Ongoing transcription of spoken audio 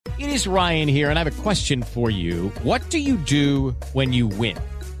It is Ryan here, and I have a question for you. What do you do when you win?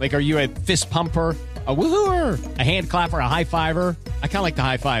 Like, are you a fist pumper, a woohooer, a hand clapper, a high fiver? I kind of like the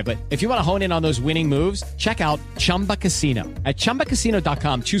high five, but if you want to hone in on those winning moves, check out Chumba Casino. At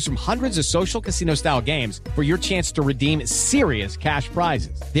ChumbaCasino.com, choose from hundreds of social casino-style games for your chance to redeem serious cash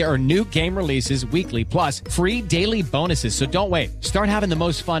prizes. There are new game releases weekly, plus free daily bonuses. So don't wait. Start having the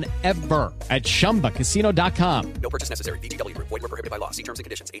most fun ever at ChumbaCasino.com. No purchase necessary. VGW. Void where prohibited by law. See terms and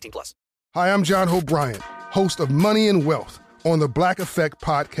conditions. 18+. Hi, I'm John Hope Bryant, host of Money and Wealth on the Black Effect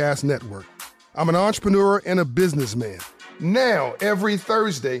Podcast Network. I'm an entrepreneur and a businessman. Now, every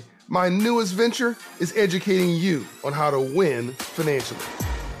Thursday, my newest venture is educating you on how to win financially.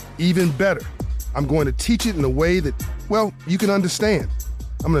 Even better, I'm going to teach it in a way that, well, you can understand.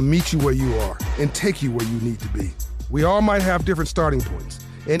 I'm going to meet you where you are and take you where you need to be. We all might have different starting points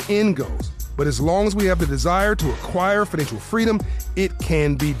and end goals, but as long as we have the desire to acquire financial freedom, it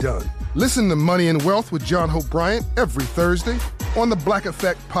can be done. Listen to Money and Wealth with John Hope Bryant every Thursday on the Black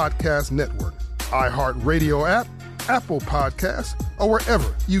Effect Podcast Network, iHeartRadio app, Apple Podcasts, or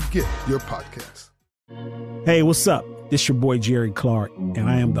wherever you get your podcasts. Hey, what's up? This your boy Jerry Clark, and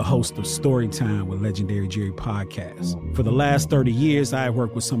I am the host of Storytime with Legendary Jerry Podcast. For the last 30 years, I have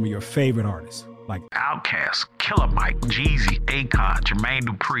worked with some of your favorite artists, like Outkast, Killer Mike, Jeezy, Akon, Jermaine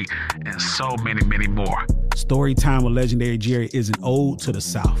Dupri, and so many, many more. Storytime with Legendary Jerry is an ode to the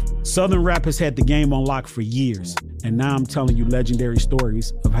South. Southern rap has had the game on lock for years, and now I'm telling you legendary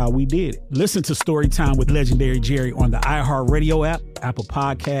stories of how we did it. Listen to Storytime with Legendary Jerry on the iHeartRadio app, Apple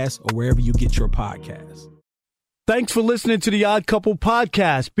Podcasts, or wherever you get your podcasts. Thanks for listening to the Odd Couple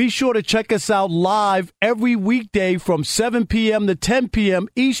podcast. Be sure to check us out live every weekday from 7 p.m. to 10 p.m.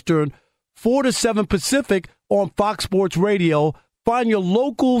 Eastern, 4 to 7 Pacific on Fox Sports Radio. Find your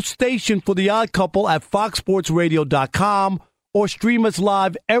local station for the Odd Couple at foxsportsradio.com or stream us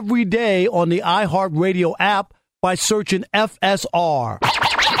live every day on the iHeartRadio app by searching FSR. Now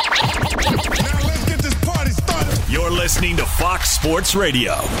let's get this party started. You're listening to Fox Sports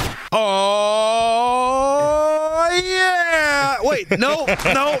Radio. Oh, yeah. Wait, no.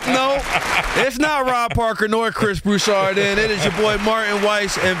 It's not Rob Parker nor Chris Broussard. It is your boy Martin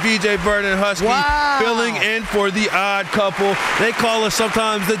Weiss and VJ Vernon Husky filling in for the Odd Couple. They call us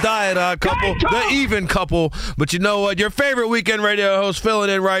sometimes the Diet Odd Couple, the Even Couple. But you know what? Your favorite weekend radio host filling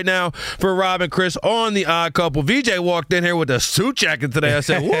in right now for Rob and Chris on the Odd Couple. VJ walked in here with a suit jacket today. I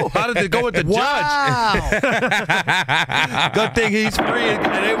said, whoa, how did it go with the judge? Good thing he's free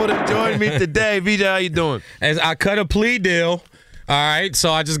and able to join me today. VJ, how you doing? As I cut a plea deal. All right,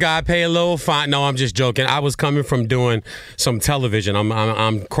 so I just got to pay a little fine. No, I'm just joking. I was coming from doing some television.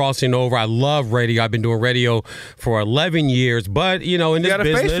 I'm crossing over. I love radio. I've been doing radio for 11 years. But, you know, in this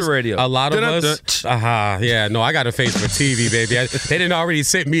business, face for radio. A lot of us. Yeah, no, I got a face for TV, baby. They didn't already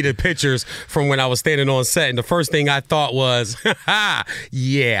send me the pictures from when I was standing on set. And the first thing I thought was,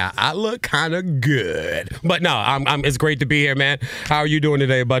 yeah, I look kind of good. But no, it's great to be here, man. How are you doing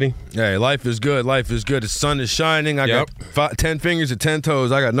today, buddy? Hey, life is good. Life is good. The sun is shining. I got 10 fingers and 10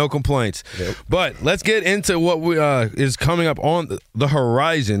 toes. I got no complaints. Yep. But let's get into what is coming up on the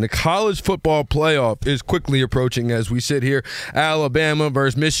horizon. The college football playoff is quickly approaching as we sit here. Alabama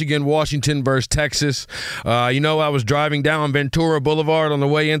versus Michigan, Washington versus Texas. I was driving down Ventura Boulevard on the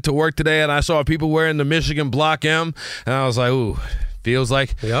way into work today, and I saw people wearing the Michigan Block M, and I was like, ooh. Feels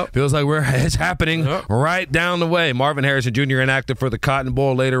like it's happening right down the way. Marvin Harrison Jr. inactive for the Cotton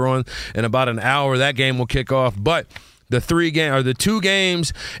Bowl later on in about an hour. That game will kick off, but the 2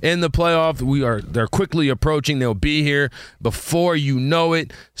 games in the playoff, they're quickly approaching. They'll be here before you know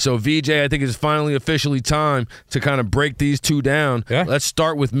it. So, VJ, I think it's finally officially time to kind of break these two down. Yeah. Let's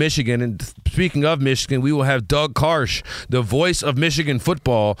start with Michigan. And speaking of Michigan, we will have Doug Karsh, the voice of Michigan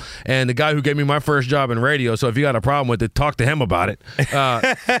football, and the guy who gave me my first job in radio. So if you got a problem with it, talk to him about it.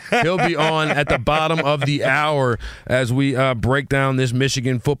 He'll be on at the bottom of the hour as we break down this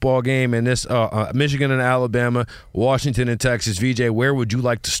Michigan football game and this Michigan and Alabama, Washington and Texas. VJ, where would you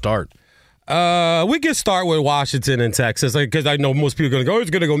like to start? We can start with Washington and Texas because I know most people are going to go,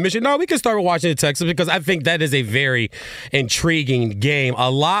 it's going to go Michigan. No, we can start with Washington and Texas because I think that is a very intriguing game. A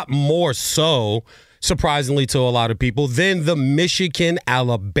lot more so, surprisingly to a lot of people, than the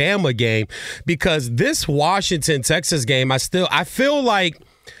Michigan-Alabama game because this Washington-Texas game, I feel like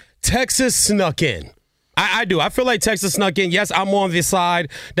Texas snuck in. I do. I feel like Texas snuck in. Yes, I'm on the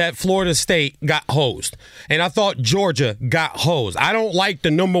side that Florida State got hosed. And I thought Georgia got hosed. I don't like the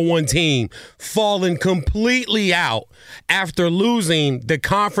number one team falling completely out after losing the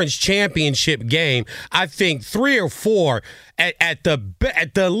conference championship game. I think 3 or 4 at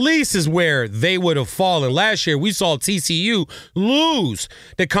the least is where they would have fallen. Last year, we saw TCU lose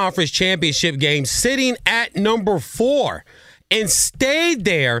the conference championship game sitting at number 4. And stayed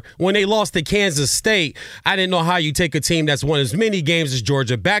there when they lost to Kansas State. I didn't know how you take a team that's won as many games as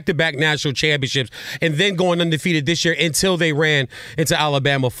Georgia, back-to-back national championships, and then going undefeated this year until they ran into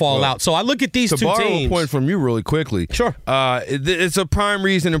Alabama fallout. So I look at these two teams. To borrow a point from you really quickly. Sure. It's a prime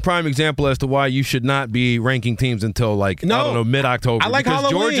reason and prime example as to why you should not be ranking teams until, mid-October. I like because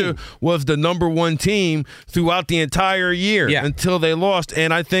Halloween. Georgia was the number one team throughout the entire year until they lost.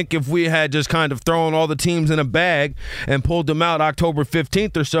 And I think if we had just kind of thrown all the teams in a bag and pulled them out October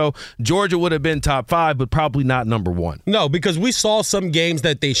 15th or so, Georgia would have been top 5, but probably not number 1. No, because we saw some games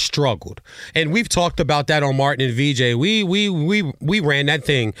that they struggled, and we've talked about that on Martin and VJ. We ran that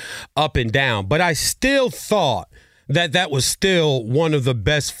thing up and down, but I still thought that was still one of the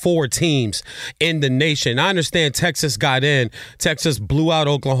best 4 teams in the nation. I understand Texas got in. Texas blew out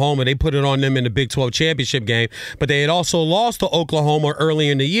Oklahoma. They put it on them in the Big 12 championship game, but they had also lost to Oklahoma early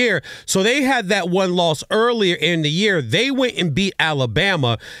in the year. So they had that one loss earlier in the year. They went and beat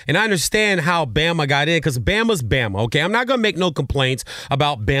Alabama, and I understand how Bama got in because Bama's Bama, okay? I'm not going to make no complaints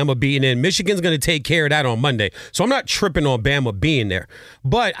about Bama being in. Michigan's going to take care of that on Monday, so I'm not tripping on Bama being there.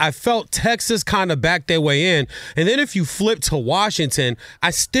 But I felt Texas kind of backed their way in, and then if you flip to Washington,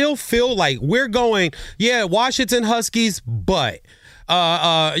 I still feel like we're going, Washington Huskies, but,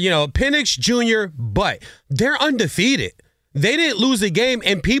 Penix Jr., but they're undefeated. They didn't lose a game,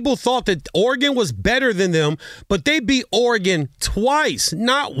 and people thought that Oregon was better than them, but they beat Oregon twice,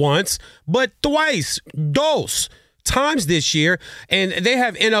 not once, but twice, dos times this year, and they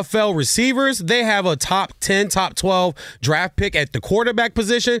have NFL receivers. They have a top 10, top 12 draft pick at the quarterback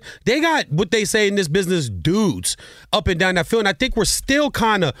position. They got what they say in this business, dudes up and down that field, and I think we're still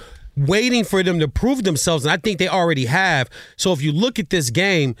kind of waiting for them to prove themselves, and I think they already have. So if you look at this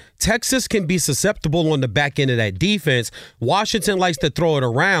game, Texas can be susceptible on the back end of that defense. Washington likes to throw it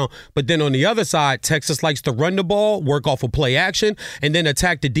around, but then on the other side, Texas likes to run the ball, work off of play action, and then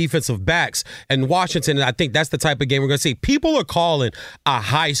attack the defensive backs. And Washington, I think that's the type of game we're going to see. People are calling a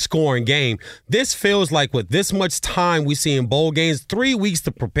high-scoring game. This feels like with this much time we see in bowl games, 3 weeks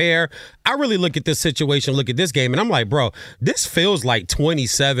to prepare. I really look at this situation, look at this game, and I'm like, bro, this feels like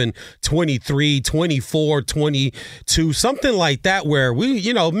 27, 23, 24, 22, something like that, where we,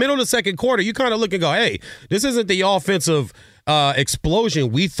 middle of the second quarter, you kind of look and go, hey, this isn't the offensive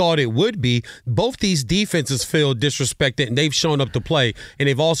explosion we thought it would be. Both these defenses feel disrespected, and they've shown up to play, and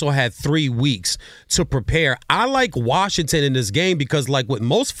they've also had 3 weeks to prepare. I like Washington in this game because, like with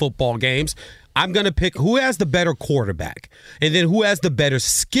most football games, I'm going to pick who has the better quarterback and then who has the better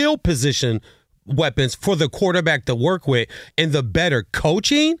skill position weapons for the quarterback to work with and the better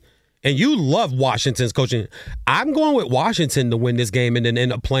coaching. And you love Washington's coaching. I'm going with Washington to win this game and then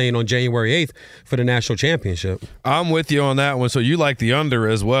end up playing on January 8th for the national championship. I'm with you on that one. So you like the under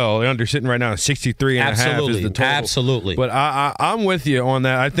as well. The under sitting right now at 63.5 is the total. Absolutely. But I'm with you on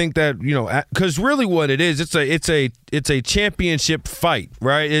that. I think that, because really what it is, it's a championship fight,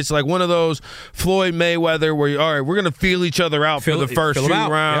 right? It's like one of those Floyd Mayweather where, all right, we're going to feel each other out for the first few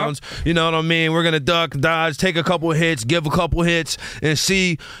rounds. Yep. You know what I mean? We're going to duck, dodge, take a couple hits, give a couple hits, and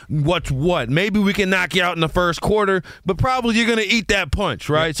see what's what. Maybe we can knock you out in the first quarter, but probably you're going to eat that punch,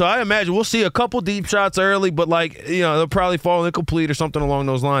 right? Yeah. So I imagine we'll see a couple deep shots early, but they'll probably fall incomplete or something along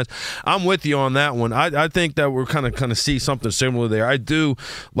those lines. I'm with you on that one. I think that we're kind of see something similar there. I do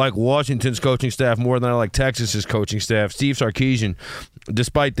like Washington's coaching staff more than I like Texas's coaching staff. Steve Sarkisian,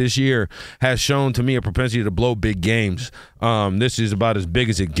 despite this year, has shown to me a propensity to blow big games. This is about as big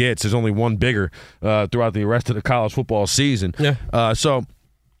as it gets. There's only one bigger throughout the rest of the college football season. Yeah. So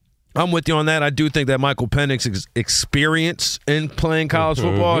I'm with you on that. I do think that Michael Penix's experience in playing college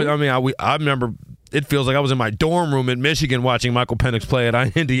football, I mean, I remember it feels like I was in my dorm room in Michigan watching Michael Penix play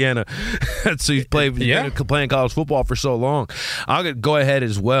at Indiana. So he's playing college football for so long. I'll go ahead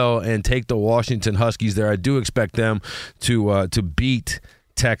as well and take the Washington Huskies there. I do expect them to beat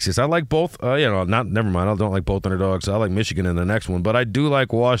Texas. I like both. Never mind. I don't like both underdogs. I like Michigan in the next one, but I do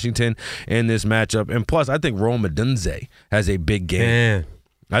like Washington in this matchup. And plus, I think Rome Odunze has a big game. Man.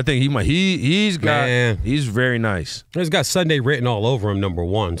 I think he's very nice. He's got Sunday written all over him, number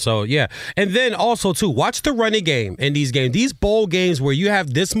one. So, yeah. And then also, too, watch the running game in these games. These bowl games where you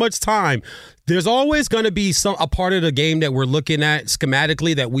have this much time, there's always going to be a part of the game that we're looking at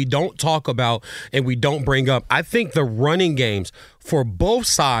schematically that we don't talk about and we don't bring up. I think the running games for both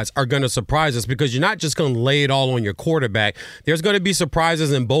sides are going to surprise us because you're not just going to lay it all on your quarterback. There's going to be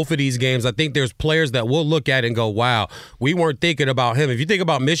surprises in both of these games. I think there's players that we'll look at and go, wow, we weren't thinking about him. If you think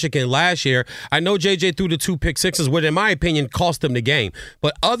about Michigan last year, I know JJ threw the 2 pick sixes, which in my opinion cost him the game.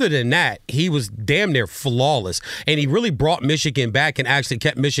 But other than that, he was damn near flawless. And he really brought Michigan back and actually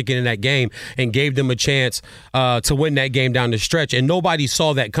kept Michigan in that game and gave them a chance to win that game down the stretch. And nobody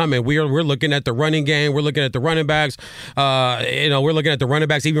saw that coming. We're looking at the running game. We're looking at the running backs. We're looking at the running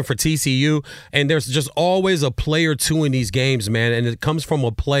backs even for TCU. And there's just always a play or two in these games, man. And it comes from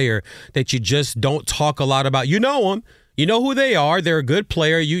a player that you just don't talk a lot about. You know them. You know who they are. They're a good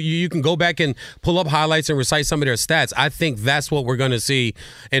player. You can go back and pull up highlights and recite some of their stats. I think that's what we're going to see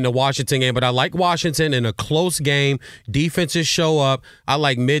in the Washington game. But I like Washington in a close game. Defenses show up. I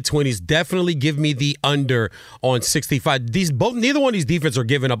like mid-20s. Definitely give me the under on 65. Neither one of these defenses are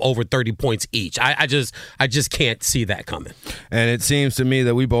giving up over 30 points each. I just can't see that coming. And it seems to me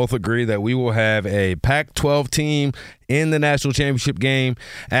that we both agree that we will have a Pac-12 team in the national championship game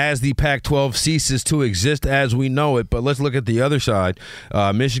as the Pac-12 ceases to exist as we know it. But let's look at the other side.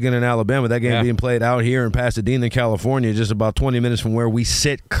 Michigan and Alabama, that game being played out here in Pasadena, California, just about 20 minutes from where we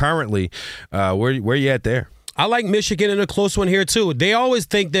sit currently. Where you at there? I like Michigan in a close one here, too. They always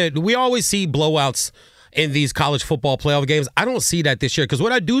think that we always see blowouts in these college football playoff games. I don't see that this year because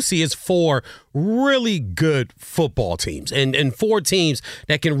what I do see is 4 really good football teams and 4 teams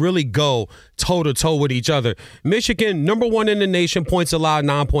that can really go toe-to-toe with each other. Michigan, number 1 in the nation, points allowed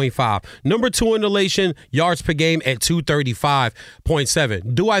 9.5. Number 2 in the nation, yards per game at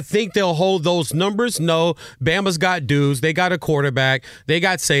 235.7. Do I think they'll hold those numbers? No. Bama's got dudes. They got a quarterback. They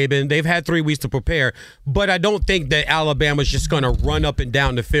got Saban. They've had 3 weeks to prepare. But I don't think that Alabama's just going to run up and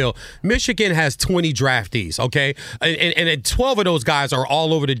down the field. Michigan has 20 draftees, okay? And 12 of those guys are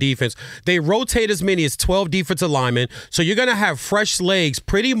all over the defense. They rotate as many as 12 defensive linemen, so you're going to have fresh legs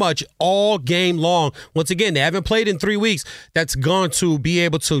pretty much all game long. Once again, they haven't played in 3 weeks. That's going to be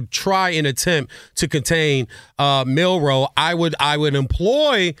able to try and attempt to contain Milroe. I would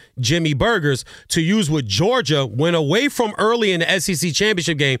employ Jimmy Burgers to use what Georgia went away from early in the SEC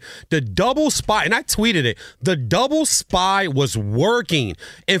championship game. The double spy, and I tweeted it, the double spy was working.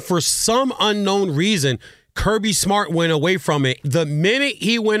 And for some unknown reason, Kirby Smart went away from it. The minute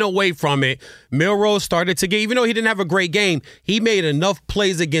he went away from it, Milroe started to get, even though he didn't have a great game, he made enough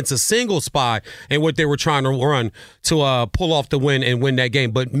plays against a single spy and what they were trying to run to pull off the win and win that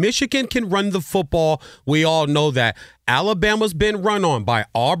game. But Michigan can run the football. We all know that. Alabama's been run on by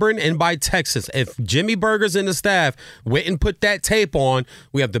Auburn and by Texas. If Jimmy Burgers and the staff went and put that tape on,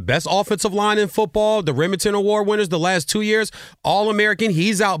 we have the best offensive line in football, the Remington Award winners the last 2 years, All-American,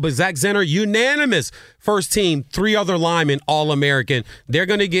 he's out, but Zach Zenner, unanimous first team, 3 other linemen, All-American. They're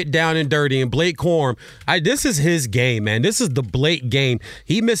going to get down and dirty, and Blake Corum, this is his game, man. This is the Blake game.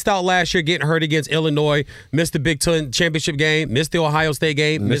 He missed out last year getting hurt against Illinois, missed the Big Ten championship game, missed the Ohio State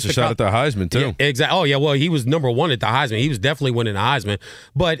game. Missed a shot at the Heisman, too. Yeah, exactly. Oh, yeah, well, he was number 1 at the Heisman. He was definitely winning the Heisman.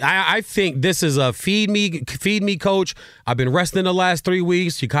 But I think this is a feed me coach. I've been resting the last 3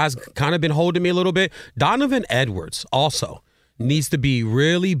 weeks. You guys kind of been holding me a little bit. Donovan Edwards also needs to be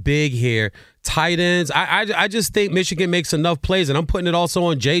really big here. Tight ends. I just think Michigan makes enough plays, and I'm putting it also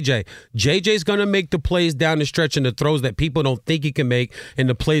on JJ. JJ's going to make the plays down the stretch and the throws that people don't think he can make and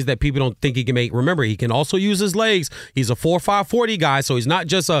the plays that people don't think he can make. Remember, he can also use his legs. He's a 4.5 40 guy, so he's not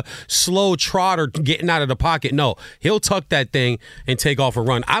just a slow trotter getting out of the pocket. No, he'll tuck that thing and take off a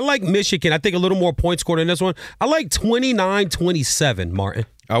run. I like Michigan. I think a little more points scored in this one. I like 29-27, Martin.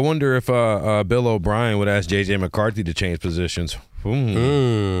 I wonder if Bill O'Brien would ask J.J. McCarthy to change positions. Things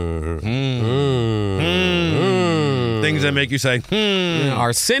that make you say,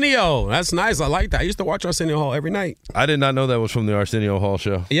 Arsenio. That's nice. I like that. I used to watch Arsenio Hall every night. I did not know that was from the Arsenio Hall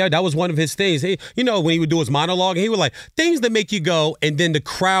show. Yeah, that was one of his things. He, when he would do his monologue, he would like, things that make you go, and then the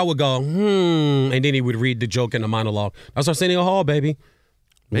crowd would go, and then he would read the joke in the monologue. That's Arsenio Hall, baby.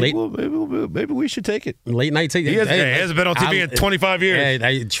 Maybe we should take it. Late night take. He hasn't been on TV in 25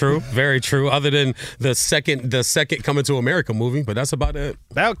 years. True, very true. Other than the second Coming to America movie, but that's about it.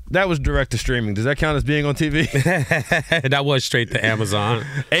 That was direct to streaming. Does that count as being on TV? That was straight to Amazon.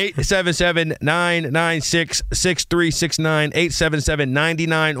 877-996-6369.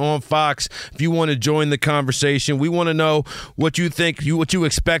 877-99 on Fox. If you want to join the conversation, we want to know what you think, what you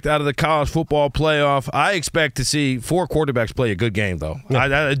expect out of the college football playoff. I expect to see 4 quarterbacks play a good game, though.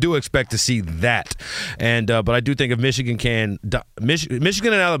 I do expect to see that. And but I do think if Michigan can,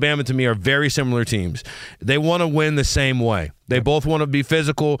 Michigan and Alabama to me are very similar teams. They want to win the same way. They both want to be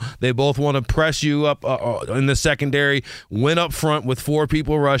physical. They both want to press you up in the secondary, win up front with 4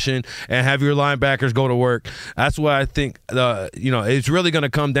 people rushing, and have your linebackers go to work. That's why I think it's really going to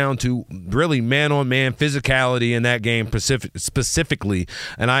come down to really man-on-man physicality in that game specifically.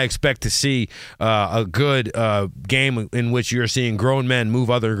 And I expect to see a good game in which you're seeing grown men move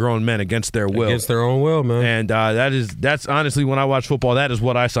other grown men against their will. Against their own will, man. And that's honestly, when I watch football, that is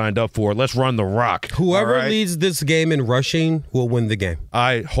what I signed up for. Let's run the rock. Whoever leads this game in rushing will win the game.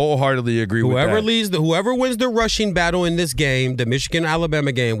 I wholeheartedly agree with that. Whoever wins the rushing battle in this game, the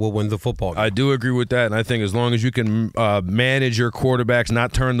Michigan-Alabama game, will win the football game. I do agree with that, and I think as long as you can manage your quarterbacks,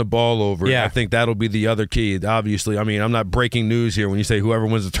 not turn the ball over, I think that'll be the other key. Obviously, I mean, I'm not breaking news here when you say whoever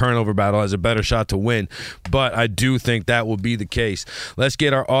wins the turnover battle has a better shot to win, but I do think that will be the case. Let's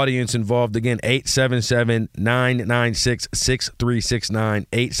get our audience involved again. 877-996-6369,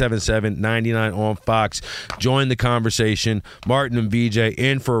 877-99 on Fox. Join the conversation. Martin and VJ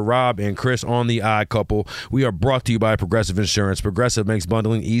in for Rob and Chris on the Odd Couple. We are brought to you by Progressive Insurance. Progressive makes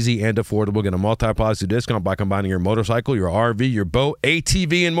bundling easy and affordable. Get a multi-policy discount by combining your motorcycle, your RV, your boat,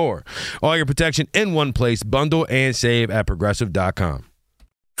 ATV, and more. All your protection in one place. Bundle and save at Progressive.com.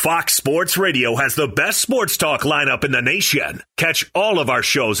 Fox Sports Radio has the best sports talk lineup in the nation. Catch all of our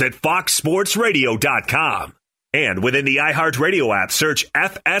shows at foxsportsradio.com. And within the iHeartRadio app, search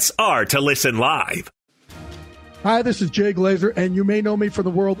FSR to listen live. Hi, this is Jay Glazer, and you may know me from the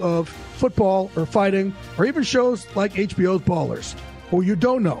world of football or fighting or even shows like HBO's Ballers. What you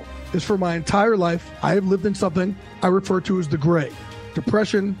don't know is for my entire life, I have lived in something I refer to as the gray.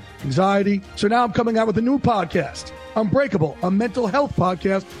 Depression, anxiety. So now I'm coming out with a new podcast, Unbreakable, a mental health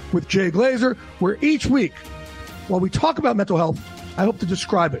podcast with Jay Glazer, where each week, while we talk about mental health, I hope to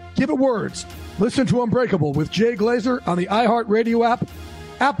describe it, give it words. Listen to Unbreakable with Jay Glazer on the iHeartRadio app,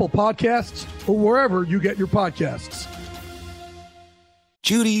 Apple Podcasts, or wherever you get your podcasts.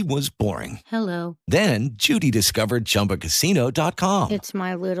 Judy was boring. Hello. Then Judy discovered ChumbaCasino.com. It's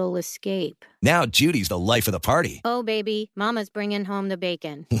my little escape. Now Judy's the life of the party. Oh, baby, mama's bringing home the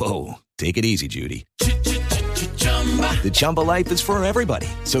bacon. Whoa, take it easy, Judy. The Chumba life is for everybody.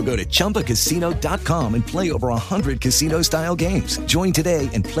 So go to ChumbaCasino.com and play over 100 casino-style games. Join today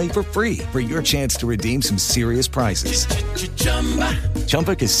and play for free for your chance to redeem some serious prizes.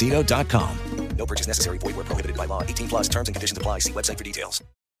 ChumbaCasino.com. No purchase necessary. Void where prohibited by law. 18 plus terms and conditions apply. See website for details.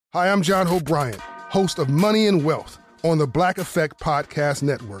 Hi, I'm John Hope Bryant, host of Money and Wealth on the Black Effect Podcast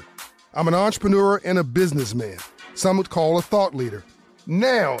Network. I'm an entrepreneur and a businessman. Some would call a thought leader.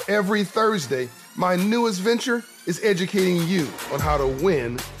 Now, every Thursday, my newest venture is educating you on how to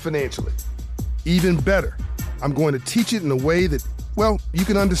win financially. Even better, I'm going to teach it in a way that, well, you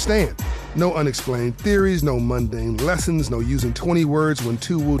can understand. No unexplained theories, no mundane lessons, no using 20 words when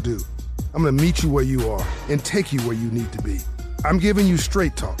 2 will do. I'm going to meet you where you are and take you where you need to be. I'm giving you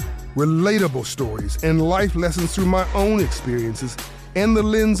straight talk, relatable stories, and life lessons through my own experiences and the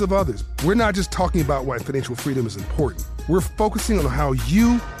lens of others. We're not just talking about why financial freedom is important. We're focusing on how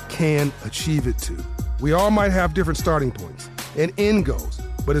you can achieve it too. We all might have different starting points and end goals,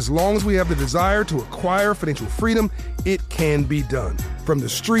 but as long as we have the desire to acquire financial freedom, it can be done. From the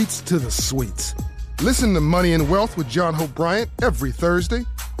streets to the suites. Listen to Money and Wealth with John Hope Bryant every Thursday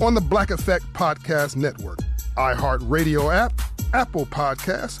on the Black Effect Podcast Network, iHeartRadio app, Apple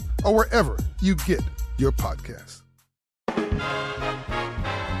Podcasts, or wherever you get your podcasts.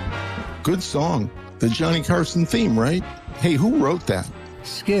 Good song. The Johnny Carson theme, right? Hey, who wrote that?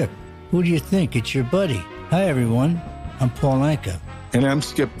 Skip. Who do you think? It's your buddy. Hi, everyone. I'm Paul Anka. And I'm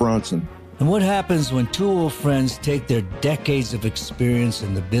Skip Bronson. And what happens when two old friends take their decades of experience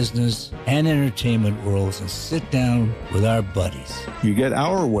in the business and entertainment worlds and sit down with our buddies? You get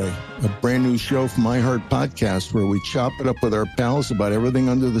Our Way, a brand new show from iHeart Podcast where we chop it up with our pals about everything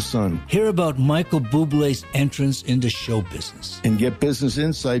under the sun. Hear about Michael Bublé's entrance into show business. And get business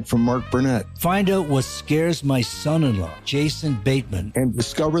insight from Mark Burnett. Find out what scares my son-in-law, Jason Bateman. And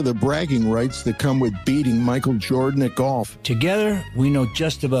discover the bragging rights that come with beating Michael Jordan at golf. Together, we know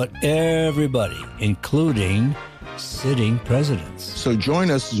just about everybody, including sitting presidents. So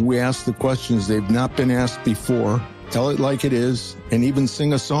join us as we ask the questions they've not been asked before, tell it like it is, and even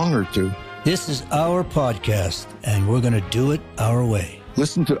sing a song or two. This is our podcast, and we're going to do it our way.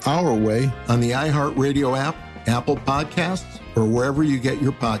 Listen to Our Way on the iHeartRadio app, Apple Podcasts, or wherever you get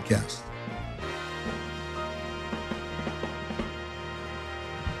your podcasts.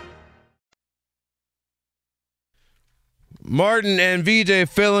 Martin and VJ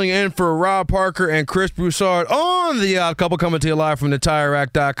filling in for Rob Parker and Chris Broussard on The Odd Couple, coming to you live from the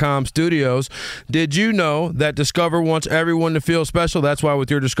TireRack.com studios. Did you know that Discover wants everyone to feel special? That's why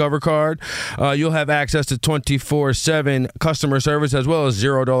with your Discover card, you'll have access to 24/7 customer service as well as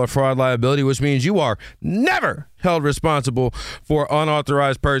 $0 fraud liability, which means you are never held responsible for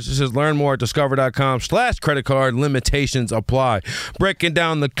unauthorized purchases. Learn more at discover.com/credit card. Limitations apply. Breaking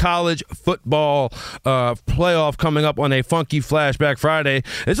down the college football playoff coming up on a funky Flashback Friday.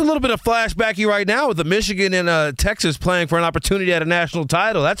 It's a little bit of flashbacky right now with the Michigan and Texas playing for an opportunity at a national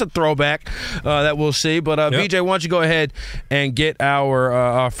title. That's a throwback that we'll see. But BJ, why don't you go ahead and get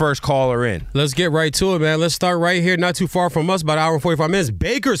our first caller in? Let's get right to it, man. Let's start right here, not too far from us, about an hour and 45 minutes.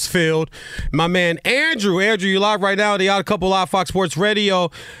 Bakersfield, my man Andrew. Andrew, you live right now. The Odd Couple live, Fox Sports Radio.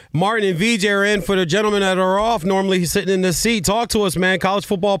 Martin and VJ are in for the gentlemen that are off. Normally he's sitting in the seat. Talk to us, man. College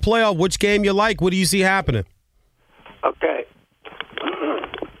football playoff. Which game you like? What do you see happening? Okay.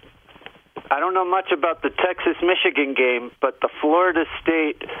 I don't know much about the Texas-Michigan game, but the Florida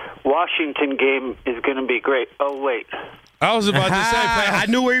State-Washington game is going to be great. Oh, wait. I was about to say, I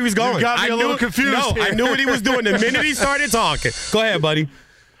knew where he was going. You got me a little confused. No, I knew what he was doing the minute he started talking. Go ahead, buddy.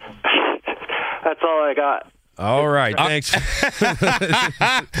 That's all I got. All right, thanks.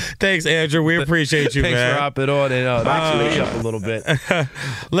 Thanks, Andrew. We appreciate you, thanks man. Thanks for hopping on and switch up a little bit.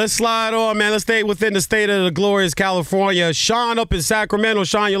 Let's slide on, man. Let's stay within the state of the glorious California. Sean up in Sacramento.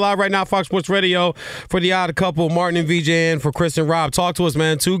 Sean, you're live right now, Fox Sports Radio, for The Odd Couple. Martin and VJ and for Chris and Rob. Talk to us,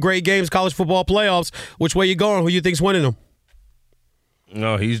 man. 2 great games, college football playoffs. Which way you going? Who you think's winning them?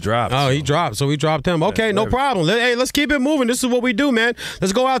 No, he's dropped. Oh, he dropped. So we dropped him. Okay, no problem. Hey, let's keep it moving. This is what we do, man.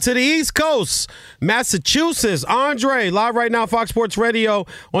 Let's go out to the East Coast. Massachusetts. Andre, live right now, Fox Sports Radio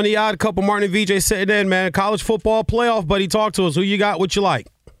on The Odd Couple. Martin and VJ sitting in, man. College football playoff, buddy. Talk to us. Who you got? What you like?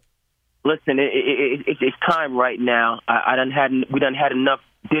 Listen, it's time right now. We done had enough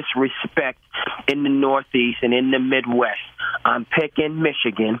disrespect in the Northeast and in the Midwest. I'm picking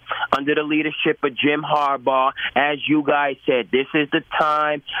Michigan under the leadership of Jim Harbaugh. As you guys said, this is the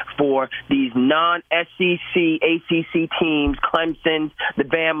time for these non-SEC, ACC teams, Clemson's, the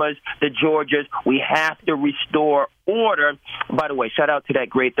Bamas, the Georgias. We have to restore order. By the way, shout out to that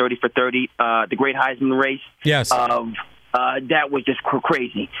great 30 for 30, the great Heisman race. Yes. That was just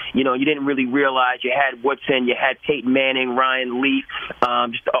crazy. You know, you didn't really realize you had Woodson, you had Peyton Manning, Ryan Leaf,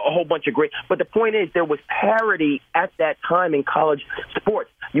 just a whole bunch of great. But the point is, there was parity at that time in college sports.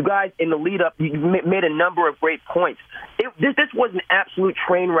 You guys, in the lead-up, you made a number of great points. This was an absolute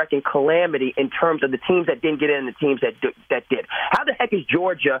train wreck and calamity in terms of the teams that didn't get in and the teams that did. How the heck is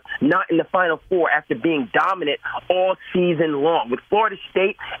Georgia not in the Final Four after being dominant all season long? With Florida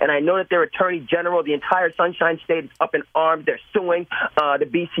State, and I know that their attorney general, the entire Sunshine State, is up in arms. They're suing the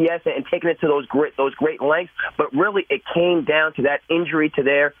BCS and taking it to those great lengths. But really, it came down to that injury to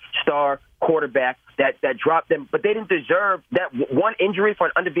their star quarterback that dropped them. But they didn't deserve that one injury for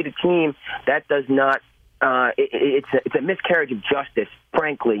an undefeated team. That does not. It's a miscarriage of justice,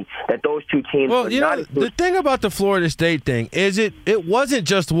 frankly, that those two teams. Well, you know, the thing about the Florida State thing is it wasn't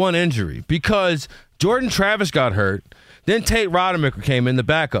just one injury, because Jordan Travis got hurt. Then Tate Rodemaker came in, the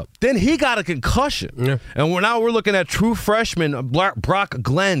backup. Then he got a concussion. Yeah. And we're looking at true freshman Brock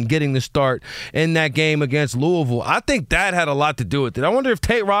Glenn getting the start in that game against Louisville. I think that had a lot to do with it. I wonder if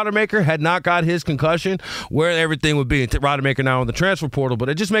Tate Rodemaker had not got his concussion, where everything would be. Rodemaker now on the transfer portal, but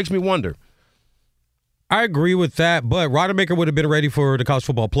it just makes me wonder. I agree with that, but Rodemaker would have been ready for the college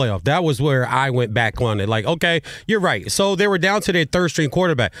football playoff. That was where I went back on it. Like, okay, you're right. So they were down to their third-string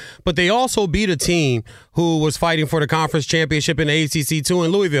quarterback, but they also beat a team who was fighting for the conference championship in the ACC too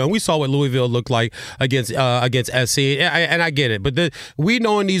in Louisville. And we saw what Louisville looked like against SC, and I get it. But we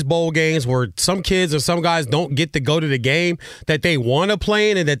know in these bowl games where some kids or some guys don't get to go to the game that they want to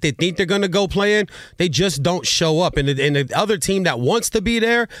play in and that they think they're going to go play in, they just don't show up. And the other team that wants to be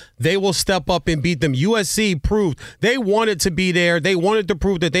there, they will step up and beat them. USC proved they wanted to be there. They wanted to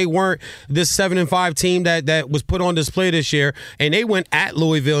prove that they weren't this 7-5 team that was put on display this year. And they went at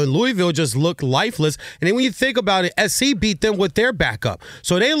Louisville, and Louisville just looked lifeless. And then when you think about it, SC beat them with their backup.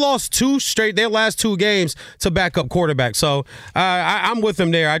 So they lost their last 2 games to backup quarterback. So I'm with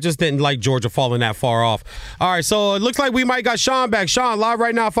them there. I just didn't like Georgia falling that far off. All right, so it looks like we might got Sean back. Sean, live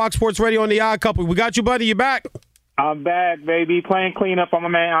right now, Fox Sports Radio on The Odd Couple. We got you, buddy. You back? I'm back, baby. Playing cleanup on my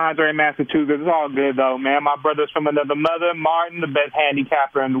man Andre in Massachusetts. It's all good, though, man. My brother's from another mother. Martin, the best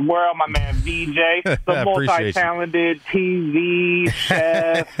handicapper in the world. My man VJ, the multi-talented TV,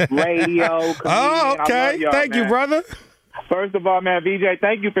 chef, radio, comedian. Oh, okay. Thank you, brother. First of all, man, VJ,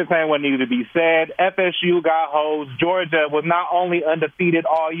 thank you for saying what needed to be said. FSU got hosed. Georgia was not only undefeated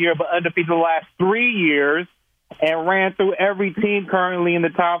all year, but undefeated the last 3 years. and ran through every team currently in the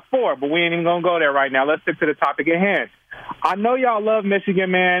top 4. But we ain't even going to go there right now. Let's stick to the topic at hand. I know y'all love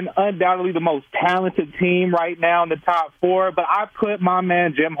Michigan, man. Undoubtedly the most talented team right now in the top 4. But I put my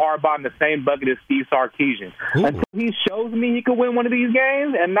man Jim Harbaugh in the same bucket as Steve Sarkisian. Until he shows me he can win one of these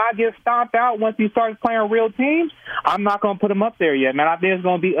games and not get stomped out once he starts playing real teams, I'm not going to put him up there yet, man. I think it's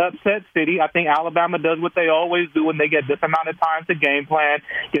going to be upset city. I think Alabama does what they always do when they get this amount of time to game plan,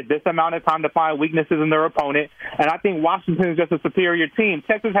 get this amount of time to find weaknesses in their opponent. And I think Washington is just a superior team.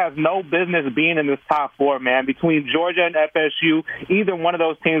 Texas has no business being in this top 4, man. Between Georgia and FSU, either one of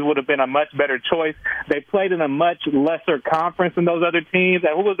those teams would have been a much better choice. They played in a much lesser conference than those other teams.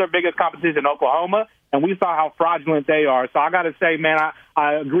 And who was their biggest competition? Oklahoma. And we saw how fraudulent they are. So I got to say, man,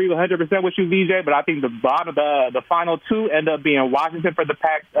 I agree 100% with you, VJ, but I think the final 2 end up being Washington for the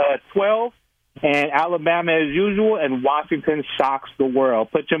Pac-12 and Alabama as usual, and Washington shocks the world.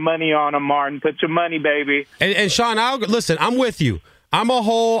 Put your money on them, Martin. Put your money, baby. And Sean, listen, I'm with you. I'm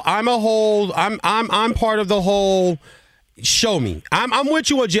part of the whole show me. I'm with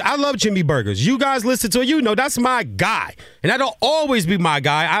you. I love Jimmy Burgers. You guys listen to it. You know that's my guy, and that'll always be my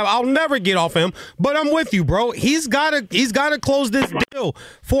guy. I'll never get off him. But I'm with you, bro. He's gotta close this deal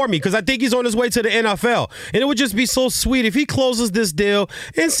for me because I think he's on his way to the NFL, and it would just be so sweet if he closes this deal.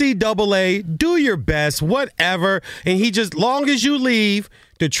 NCAA, do your best, whatever, and he just long as you leave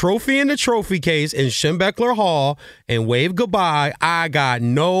the trophy in the trophy case in Schembechler Hall and wave goodbye, I got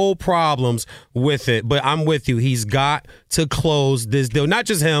no problems with it. But I'm with you. He's got to close this deal. Not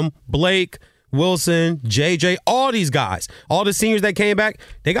just him, Blake, Wilson, JJ, all these guys, all the seniors that came back,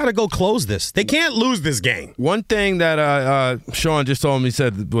 they got to go close this. They can't lose this game. One thing that Sean just told me,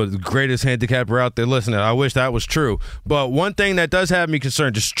 said was the greatest handicapper out there listening. I wish that was true. But one thing that does have me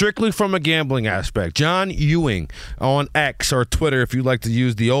concerned, just strictly from a gambling aspect, John Ewing on X or Twitter, if you like to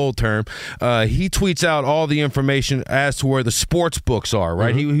use the old term, he tweets out all the information as to where the sports books are,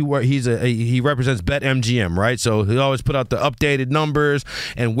 right? Mm-hmm. He represents BetMGM, right? So he always put out the updated numbers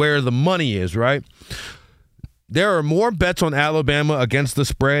and where the money is, right? There are more bets on Alabama against the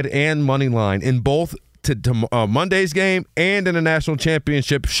spread and money line in both Monday's game and in the national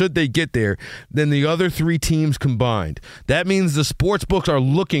championship, should they get there, than the other 3 teams combined. That means the sports books are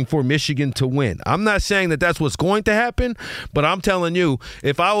looking for Michigan to win. I'm not saying that that's what's going to happen, but I'm telling you,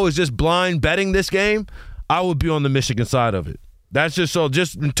 if I was just blind betting this game, I would be on the Michigan side of it. That's just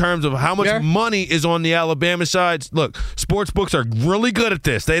in terms of how much money is on the Alabama side. Look, sports books are really good at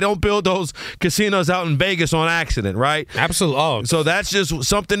this. They don't build those casinos out in Vegas on accident, right? Absolutely. Oh. So that's just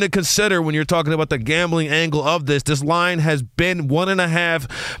something to consider when you're talking about the gambling angle of this. This line has been 1.5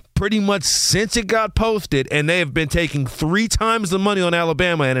 pretty much since it got posted, and they have been taking 3 times the money on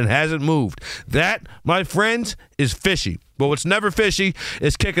Alabama, and it hasn't moved. That, my friends, is fishy. But what's never fishy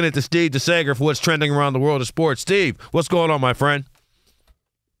is kicking it to Steve DeSager for what's trending around the world of sports. Steve, what's going on, my friend?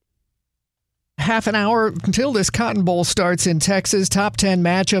 Half an hour until this Cotton Bowl starts in Texas. Top 10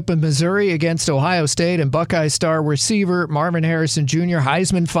 matchup in Missouri against Ohio State, and Buckeye star receiver Marvin Harrison Jr.,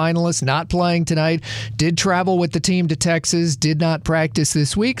 Heisman finalist, not playing tonight. Did travel with the team to Texas, did not practice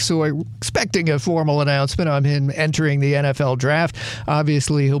this week, so we're expecting a formal announcement on him entering the NFL draft.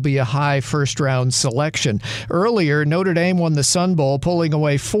 Obviously, he'll be a high first-round selection. Earlier, Notre Dame won the Sun Bowl, pulling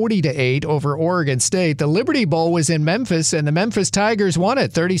away 40-8 over Oregon State. The Liberty Bowl was in Memphis, and the Memphis Tigers won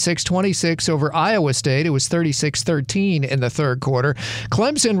it 36-26 over Iowa State. It was 36-13 in the third quarter.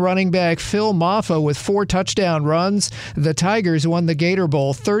 Clemson running back Phil Maffa with 4 touchdown runs. The Tigers won the Gator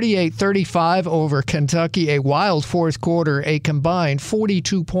Bowl 38-35 over Kentucky. A wild fourth quarter, a combined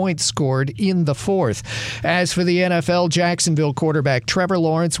 42 points scored in the fourth. As for the NFL, Jacksonville quarterback Trevor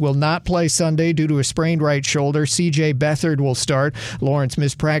Lawrence will not play Sunday due to a sprained right shoulder. C.J. Beathard will start. Lawrence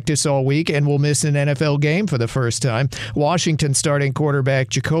missed practice all week and will miss an NFL game for the first time. Washington starting quarterback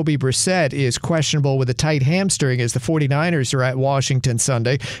Jacoby Brissett is questionable with a tight hamstring as the 49ers are at Washington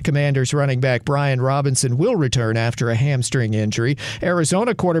Sunday. Commanders running back Brian Robinson will return after a hamstring injury.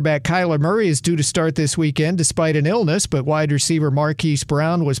 Arizona quarterback Kyler Murray is due to start this weekend despite an illness, but wide receiver Marquise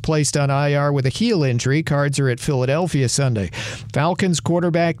Brown was placed on IR with a heel injury. Cards are at Philadelphia Sunday. Falcons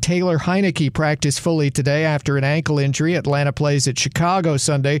quarterback Taylor Heineke practiced fully today after an ankle injury. Atlanta plays at Chicago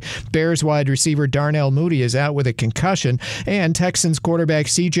Sunday. Bears wide receiver Darnell Mooney is out with a concussion, and Texans quarterback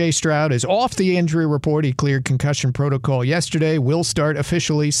C.J. Stroud is all off the injury report. He cleared concussion protocol yesterday. Will start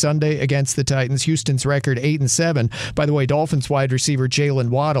officially Sunday against the Titans. Houston's record 8-7. By the way, Dolphins wide receiver Jalen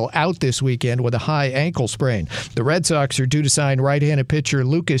Waddle out this weekend with a high ankle sprain. The Red Sox are due to sign right-handed pitcher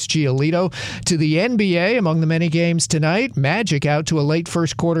Lucas Giolito. To the NBA, among the many games tonight, Magic out to a late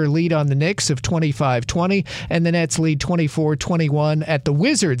first quarter lead on the Knicks of 25-20, and the Nets lead 24-21 at the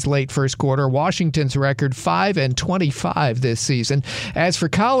Wizards late first quarter. Washington's record 5-25 this season. As for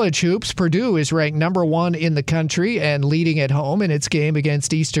college hoops, Purdue is ranked number 1 in the country and leading at home in its game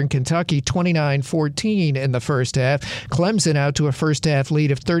against Eastern Kentucky 29-14 in the first half. Clemson out to a first half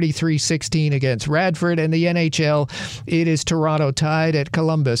lead of 33-16 against Radford, and the NHL, it is Toronto tied at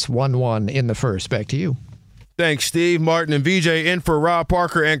Columbus 1-1 in the first. Back to you. Thanks, Steve. Martin and VJ in for Rob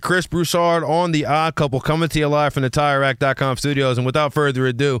Parker and Chris Broussard on The Odd Couple, coming to you live from the TireRack.com studios. And without further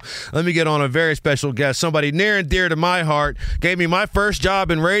ado, let me get on a very special guest, somebody near and dear to my heart, gave me my first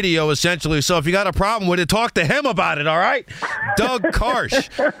job in radio, essentially. So if you got a problem with it, talk to him about it, all right? Doug Karsch,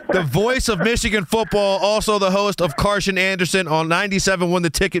 the voice of Michigan football, also the host of Karsch and Anderson on 97 Won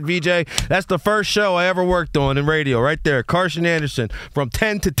the Ticket, VJ. That's the first show I ever worked on in radio, right there. Karsch and Anderson from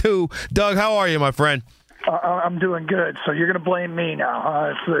 10 to 2. Doug, how are you, my friend? I'm doing good, so you're going to blame me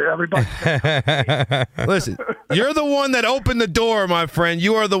now. Everybody. Listen, you're the one that opened the door, my friend.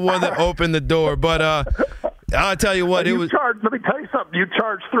 You are the one that opened the door. But I'll tell you what, let me tell you something. You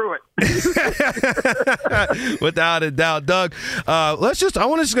charged through it. Without a doubt. Doug, I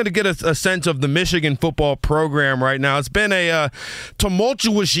want to get a sense of the Michigan football program right now. It's been a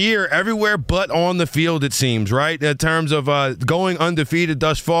tumultuous year everywhere but on the field, it seems, right, in terms of going undefeated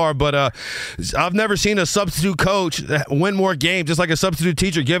thus far. But I've never seen a substitute coach win more games, just like a substitute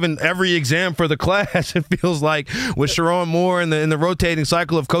teacher given every exam for the class, it feels like, with Sharon Moore and in the rotating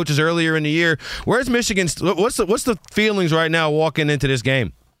cycle of coaches earlier in the year. Where's Michigan? What's the feelings right now walking into this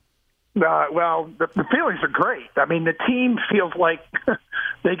game? Well, the feelings are great. I mean, the team feels like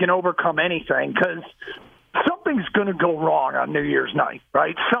they can overcome anything because something's going to go wrong on New Year's night,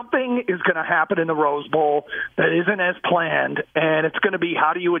 right? Something is going to happen in the Rose Bowl that isn't as planned, and it's going to be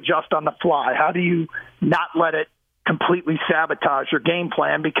how do you adjust on the fly? How do you not let it completely sabotage your game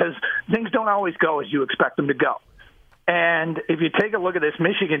plan because things don't always go as you expect them to go. And if you take a look at this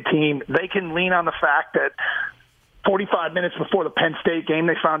Michigan team, they can lean on the fact that 45 minutes before the Penn State game,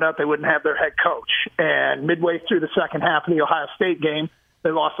 they found out they wouldn't have their head coach. And midway through the second half of the Ohio State game, they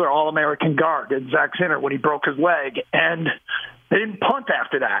lost their All-American guard, Zach Zinner, when he broke his leg. And they didn't punt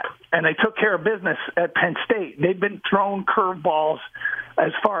after that. And they took care of business at Penn State. They've been thrown curveballs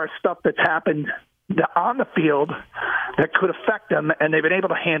as far as stuff that's happened on the field that could affect them, and they've been able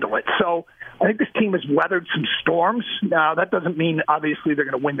to handle it. So I think this team has weathered some storms. Now, that doesn't mean, obviously, they're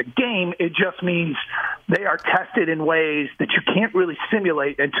going to win the game. It just means they are tested in ways that you can't really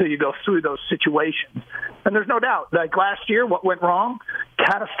simulate until you go through those situations. And there's no doubt, like last year, what went wrong?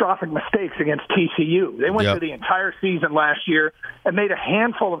 Catastrophic mistakes against TCU. They went through the entire season last year and made a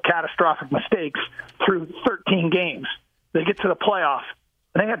handful of catastrophic mistakes through 13 games. They get to the playoffs,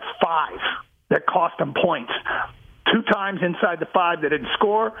 and they had 5 that cost them points. 2 times inside the 5 they didn't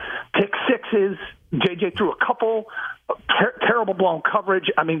score. Pick sixes. JJ threw a couple. Terrible blown coverage.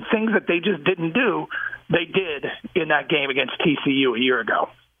 I mean, things that they just didn't do, they did in that game against TCU a year ago.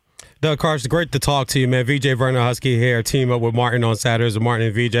 Doug Karsch, great to talk to you, man. VJ Vernon Husky here, team up with Martin on Saturdays with Martin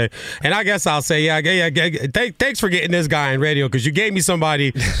and VJ. And I guess I'll say, thanks for getting this guy in radio because you gave me somebody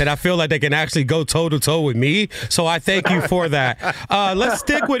that I feel like they can actually go toe-to-toe with me. So I thank you for that. Let's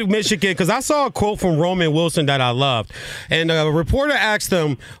stick with Michigan because I saw a quote from Roman Wilson that I loved. And a reporter asked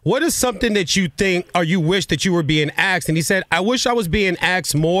him, what is something that you think or you wish that you were being asked? And he said, I wish I was being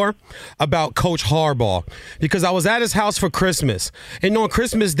asked more about Coach Harbaugh because I was at his house for Christmas. And on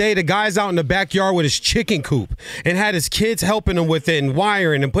Christmas Day, the guy's out in the backyard with his chicken coop and had his kids helping him with it and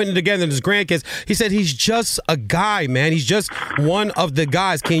wiring and putting it together and his grandkids. He said he's just a guy, man. He's just one of the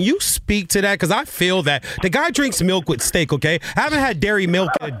guys. Can you speak to that? Because I feel that the guy drinks milk with steak, okay? I haven't had dairy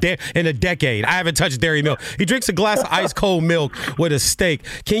milk in a decade. I haven't touched dairy milk. He drinks a glass of ice cold milk with a steak.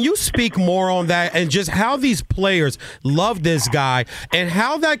 Can you speak more on that and just how these players love this guy and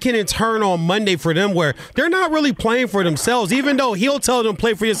how that can in turn on Monday for them where they're not really playing for themselves, even though he'll tell them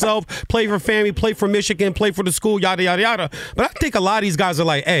play for yourself, play for family, play for Michigan, play for the school, yada, yada, yada. But I think a lot of these guys are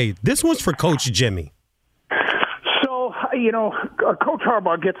like, hey, this one's for Coach Jimmy. So, Coach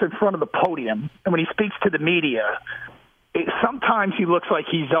Harbaugh gets in front of the podium, and when he speaks to the media, sometimes he looks like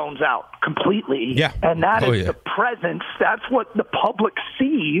he zones out completely. Yeah. And that is the presence. That's what the public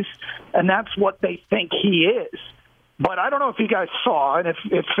sees, and that's what they think he is. But I don't know if you guys saw, and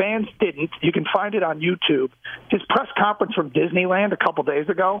if fans didn't, you can find it on YouTube, his press conference from Disneyland a couple days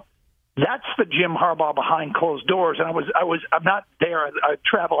ago. That's the Jim Harbaugh behind closed doors. And I'm not there. I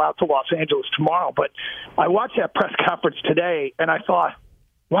travel out to Los Angeles tomorrow, but I watched that press conference today, and I thought,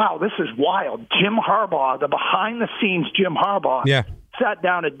 wow, this is wild. Jim Harbaugh, the behind-the-scenes Jim Harbaugh, sat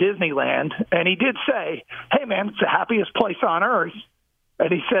down at Disneyland, and he did say, hey, man, it's the happiest place on earth.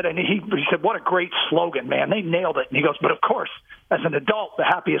 And he said, what a great slogan, man. They nailed it. And he goes, but of course, as an adult, the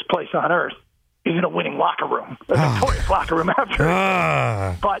happiest place on earth is in a winning locker room, a victorious locker room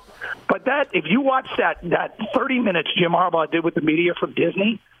after. But that, if you watch that 30 minutes Jim Harbaugh did with the media from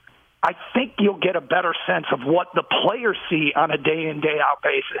Disney, I think you'll get a better sense of what the players see on a day-in, day-out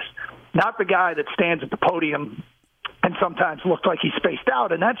basis. Not the guy that stands at the podium and sometimes looks like he's spaced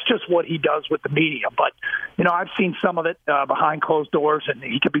out, and that's just what he does with the media. But, I've seen some of it behind closed doors, and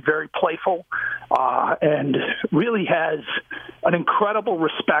he can be very playful and really has an incredible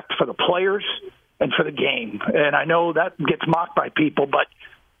respect for the players and for the game. And I know that gets mocked by people, but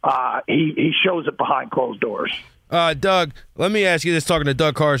he shows it behind closed doors. Doug, let me ask you this, talking to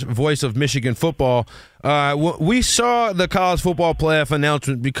Doug Carr's voice of Michigan football. We saw the college football playoff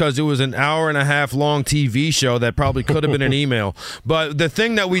announcement because it was an hour-and-a-half long TV show that probably could have been an email. But the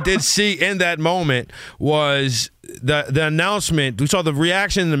thing that we did see in that moment was the announcement. We saw the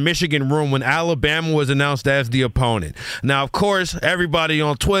reaction in the Michigan room when Alabama was announced as the opponent. Now, of course, everybody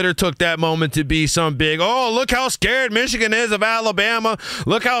on Twitter took that moment to be some big, oh, look how scared Michigan is of Alabama.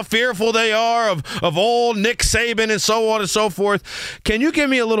 Look how fearful they are of old Nick Saban and so on and so forth. Can you give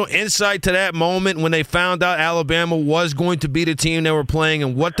me a little insight to that moment when they found out Alabama was going to be the team they were playing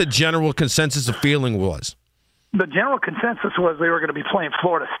and what the general consensus of feeling was? The general consensus was they were going to be playing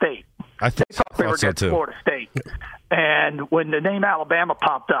Florida State. I thought they were getting Florida State. And when the name Alabama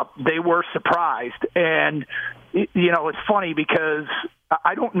popped up, they were surprised. And, it's funny because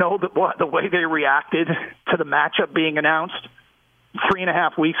I don't know the way they reacted to the matchup being announced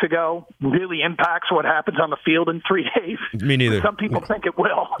 3.5 weeks ago really impacts what happens on the field in 3 days. Me neither. Some people think it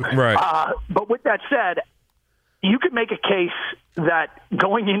will. Right. But with that said, you could make a case that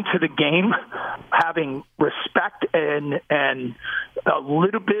going into the game, having respect and a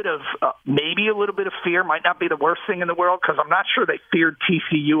little bit of maybe a little bit of fear might not be the worst thing in the world, because I'm not sure they feared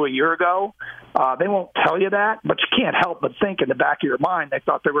TCU a year ago. They won't tell you that, but you can't help but think in the back of your mind they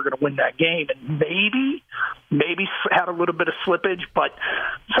thought they were going to win that game, and maybe had a little bit of slippage. But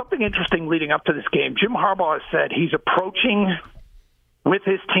something interesting leading up to this game, Jim Harbaugh has said he's approaching with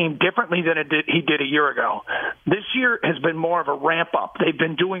his team differently than he did a year ago. This year has been more of a ramp-up. They've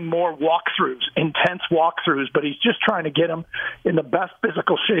been doing more walkthroughs, intense walkthroughs, but he's just trying to get them in the best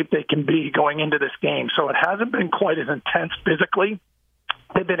physical shape they can be going into this game. So it hasn't been quite as intense physically.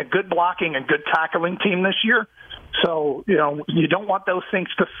 They've been a good blocking and good tackling team this year. So, you don't want those things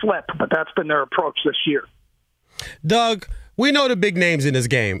to flip, but that's been their approach this year. Doug, we know the big names in this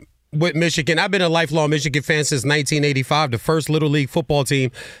game. With Michigan, I've been a lifelong Michigan fan since 1985. The first Little League football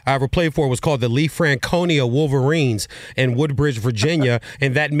team I ever played for was called the Lee Franconia Wolverines in Woodbridge, Virginia,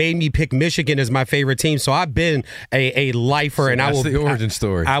 and that made me pick Michigan as my favorite team. So I've been a lifer, and that's the origin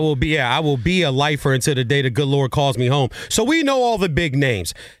story. I will be a lifer until the day the good Lord calls me home. So we know all the big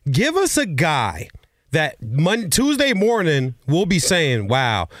names. Give us a guy that Tuesday morning we'll be saying,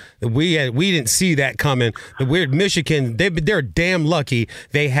 wow, we didn't see that coming. The weird Michigan, they're damn lucky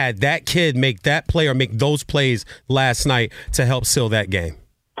they had that kid make that play or make those plays last night to help seal that game.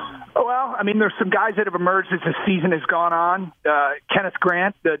 Well, there's some guys that have emerged as the season has gone on. Kenneth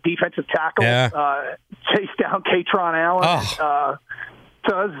Grant, the defensive tackle, chased down Katron Allen.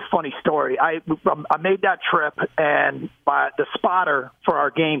 So this is a funny story. I made that trip, and the spotter for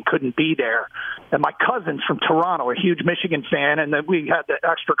our game couldn't be there. And my cousin's from Toronto, a huge Michigan fan, and then we had the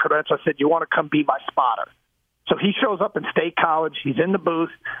extra credential. I said, you want to come be my spotter? So he shows up in State College. He's in the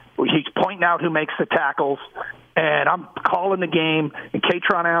booth. He's pointing out who makes the tackles. And I'm calling the game, and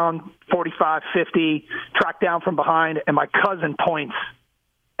Katron Allen, 45-50, tracked down from behind, and my cousin points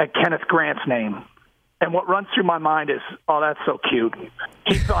at Kenneth Grant's name. And what runs through my mind is, oh, that's so cute.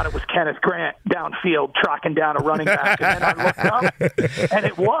 He thought it was Kenneth Grant downfield tracking down a running back. And then I looked up, and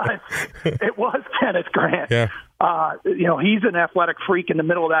it was Kenneth Grant. Yeah. He's an athletic freak in the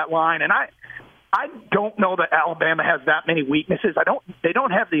middle of that line. And I don't know that Alabama has that many weaknesses. They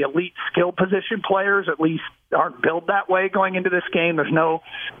don't have the elite skill position players, at least aren't built that way going into this game. There's no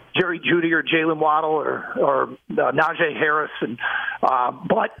Jerry Jeudy or Jalen Waddle or Najee Harris,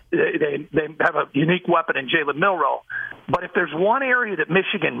 but they have a unique weapon in Jalen Milroe. But if there's one area that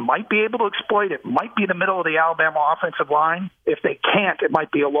Michigan might be able to exploit, it might be the middle of the Alabama offensive line. If they can't, it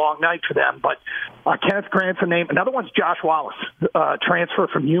might be a long night for them. But Kenneth Grant's a name. Another one's Josh Wallace, transfer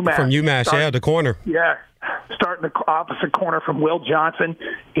from UMass. From UMass, the corner. Yeah, starting the opposite corner from Will Johnson.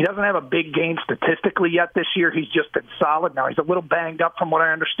 He doesn't have a big game statistically yet this year. He's just been solid. Now, he's a little banged up from what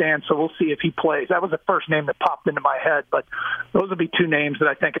I understand, so we'll see if he plays. That was the first name that popped into my head, but those would be two names that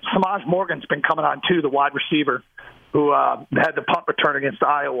I think. Samaj Morgan's been coming on, too, the wide receiver, who had the punt return against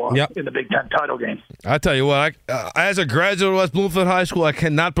Iowa in the Big Ten title game. I tell you what, as a graduate of West Bloomfield High School, I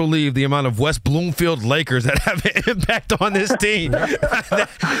cannot believe the amount of West Bloomfield Lakers that have an impact on this team.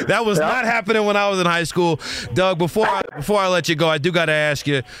 that was not happening when I was in high school. Doug, before I let you go, I do got to ask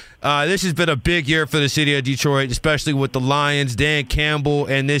you, this has been a big year for the city of Detroit, especially with the Lions, Dan Campbell,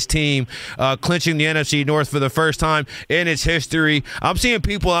 and this team clinching the NFC North for the first time in its history. I'm seeing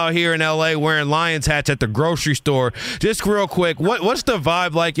people out here in L.A. wearing Lions hats at the grocery store. Just real quick, what's the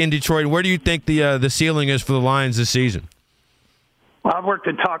vibe like in Detroit? Where do you think the ceiling is for the Lions this season? Well, I've worked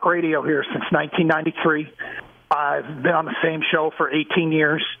in talk radio here since 1993. I've been on the same show for 18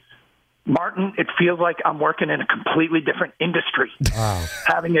 years. Martin, it feels like I'm working in a completely different industry,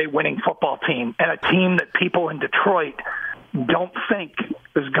 having a winning football team and a team that people in Detroit don't think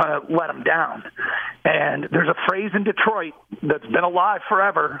is going to let them down. And there's a phrase in Detroit that's been alive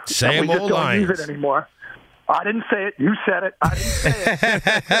forever. Same we just old don't Lions. use it anymore. I didn't say it. You said it. I didn't say it.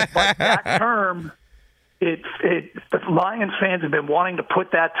 But that term, the Lions fans have been wanting to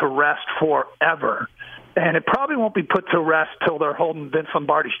put that to rest forever. And it probably won't be put to rest till they're holding Vince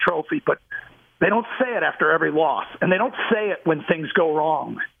Lombardi's trophy, but they don't say it after every loss. And they don't say it when things go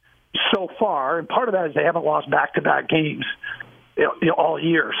wrong so far. And part of that is they haven't lost back-to-back games all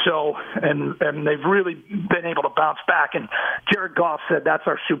year. So, and they've really been able to bounce back. And Jared Goff said that's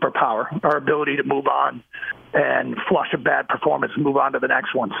our superpower, our ability to move on and flush a bad performance and move on to the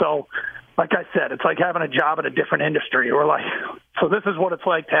next one. So, like I said, it's like having a job in a different industry. So this is what it's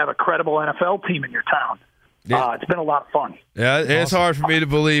like to have a credible NFL team in your town. Yeah. It's been a lot of fun. Yeah, it's hard for me to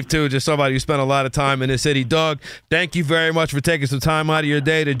believe, too, just somebody who spent a lot of time in this city. Doug, thank you very much for taking some time out of your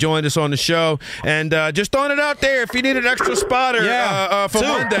day to join us on the show. And just throwing it out there, if you need an extra spotter for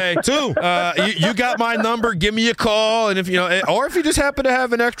Monday, you got my number. Give me a call. And if or if you just happen to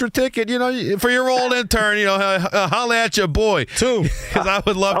have an extra ticket, for your old intern, holla at your boy. Because I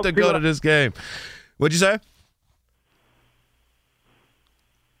would love to go to this game. What'd you say?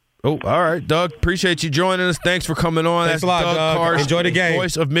 Oh, all right, Doug. Appreciate you joining us. Thanks for coming on. Thanks a lot, Doug. Carson, enjoy the game.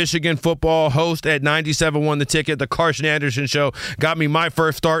 Voice of Michigan football, host at 97.1 The Ticket, the Carson Anderson Show. Got me my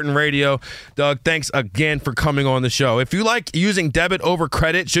first start in radio. Doug, thanks again for coming on the show. If you like using debit over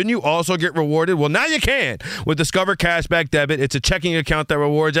credit, shouldn't you also get rewarded? Well, now you can with Discover Cashback Debit. It's a checking account that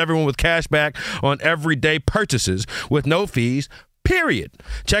rewards everyone with cash back on everyday purchases with no fees. Period.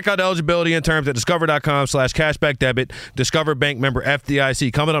 Check out eligibility and terms at discover.com/cashbackdebit. Discover Bank member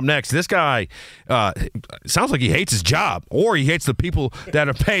FDIC. Coming up next, this guy sounds like he hates his job, or he hates the people that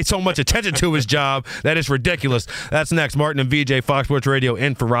are paid so much attention to his job that it's ridiculous. That's next. Martin and VJ, Fox Sports Radio,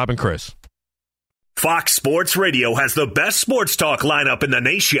 in for Rob and Chris. Fox Sports Radio has the best sports talk lineup in the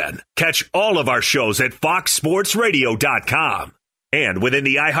nation. Catch all of our shows at foxsportsradio.com. And within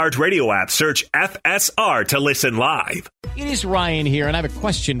the iHeartRadio app, search FSR to listen live. It is Ryan here, and I have a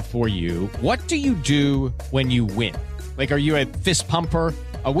question for you. What do you do when you win? Like, are you a fist pumper,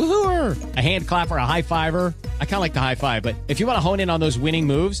 a woohooer, a hand clapper, a high fiver? I kind of like the high five, but if you want to hone in on those winning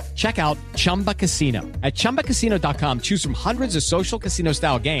moves, check out Chumba Casino. At ChumbaCasino.com, choose from hundreds of social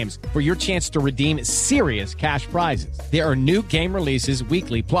casino-style games for your chance to redeem serious cash prizes. There are new game releases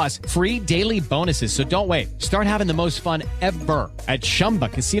weekly, plus free daily bonuses. So don't wait. Start having the most fun ever at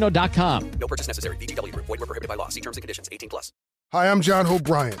ChumbaCasino.com. No purchase necessary. VGW. Void where prohibited by law. See terms and conditions. 18+. Hi, I'm John Hope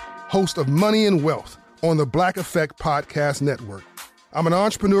Bryant, host of Money and Wealth on the Black Effect Podcast Network. I'm an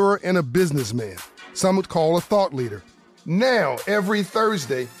entrepreneur and a businessman. Some would call a thought leader. Now, every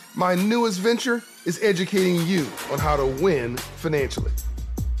Thursday, my newest venture is educating you on how to win financially.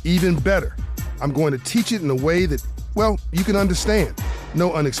 Even better, I'm going to teach it in a way that, you can understand.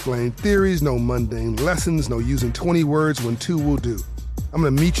 No unexplained theories, no mundane lessons, no using 20 words when 2 will do. I'm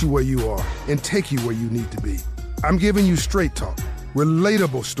going to meet you where you are and take you where you need to be. I'm giving you straight talk,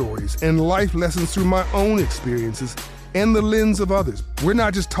 relatable stories, and life lessons through my own experiences and the lens of others. We're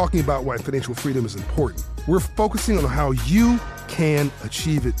not just talking about why financial freedom is important. We're focusing on how you can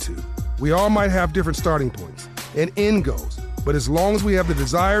achieve it too. We all might have different starting points and end goals, but as long as we have the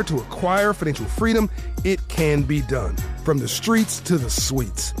desire to acquire financial freedom, it can be done. From the streets to the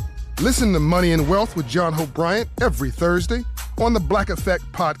suites. Listen to Money and Wealth with John Hope Bryant every Thursday on the Black Effect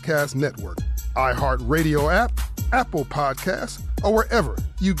Podcast Network, iHeartRadio app, Apple Podcasts, or wherever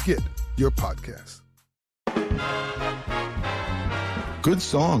you get your podcasts. Good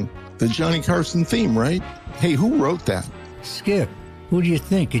song. The Johnny Carson theme, right? Hey, who wrote that? Skip, who do you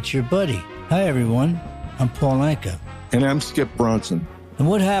think? It's your buddy. Hi, everyone. I'm Paul Anka. And I'm Skip Bronson. And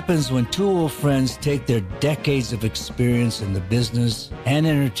what happens when two old friends take their decades of experience in the business and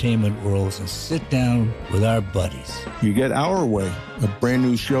entertainment worlds and sit down with our buddies? You get Our Way, a brand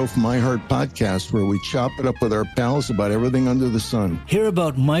new show from iHeart Podcast where we chop it up with our pals about everything under the sun. Hear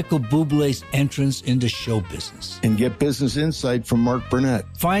about Michael Bublé's entrance into show business. And get business insight from Mark Burnett.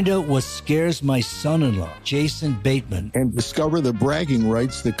 Find out what scares my son-in-law, Jason Bateman. And discover the bragging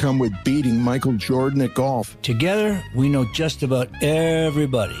rights that come with beating Michael Jordan at golf. Together, we know just about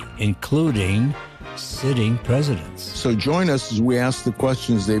everybody, including sitting presidents. So join us as we ask the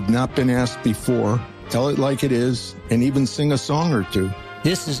questions they've not been asked before, tell it like it is, and even sing a song or two.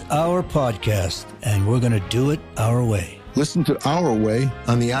 This is our podcast, and we're going to do it our way. Listen to Our Way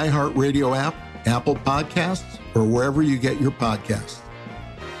on the iHeartRadio app, Apple Podcasts, or wherever you get your podcasts.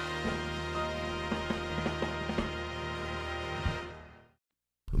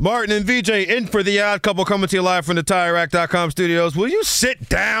 Martin and VJ in for the Odd Couple, coming to you live from the TireRack.com studios. Will you sit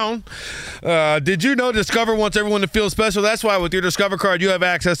down? Did you know Discover wants everyone to feel special? That's why with your Discover card, you have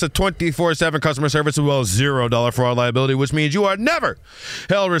access to 24/7 customer service as well as $0 fraud liability, which means you are never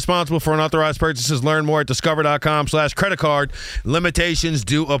held responsible for unauthorized purchases. Learn more at discover.com/credit card. Limitations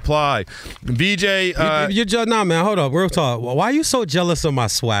do apply. VJ. You're just, nah, man, hold up. Real talk. Why are you so jealous of my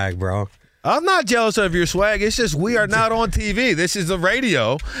swag, bro? I'm not jealous of your swag. It's just we are not on TV. This is the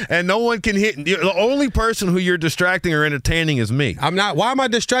radio, and no one can hit. The only person who you're distracting or entertaining is me. I'm not. Why am I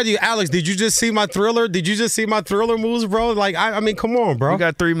distracting you, Alex? Did you just see my Thriller? Did you just see my Thriller moves, bro? Like, I mean, come on, bro. We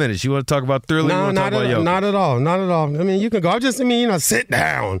got 3 minutes. You want to talk about Thriller? No, not at all. Not at all. Not at all. I mean, you can go. Sit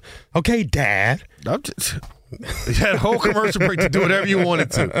down. Okay, Dad. I'm just. You had a whole commercial break to do whatever you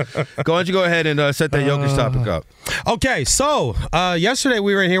wanted to. Why don't you go ahead and set that Jokic topic up? Okay, so yesterday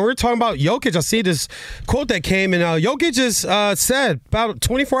we were in here. We were talking about Jokic. I see this quote that came, and Jokic just said about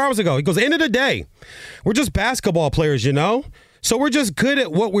 24 hours ago. He goes, "End of the day, we're just basketball players, you know? So we're just good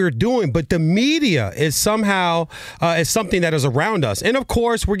at what we're doing, but the media is somehow is something that is around us. And, of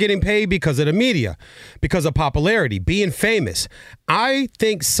course, we're getting paid because of the media, because of popularity, being famous. I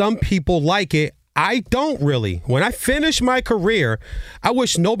think some people like it. I don't really. When I finish my career, I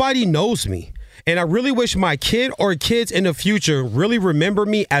wish nobody knows me. And I really wish my kid or kids in the future really remember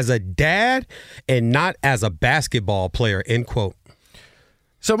me as a dad and not as a basketball player," end quote.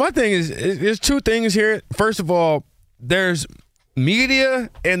 So my thing is, there's two things here. First of all, there's media,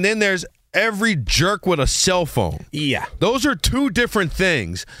 and then there's every jerk with a cell phone. Yeah. Those are two different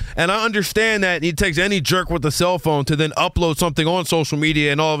things. And I understand that it takes any jerk with a cell phone to then upload something on social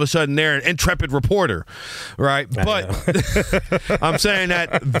media and all of a sudden they're an intrepid reporter, right? But I'm saying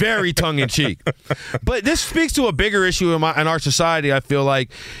that very tongue-in-cheek. But this speaks to a bigger issue in our society, I feel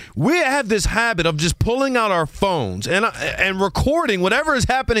like. We have this habit of just pulling out our phones and recording whatever is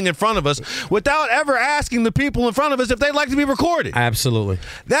happening in front of us without ever asking the people in front of us if they'd like to be recorded. Absolutely.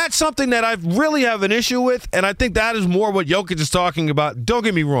 That's something that I really have an issue with, and I think that is more what Jokic is talking about. Don't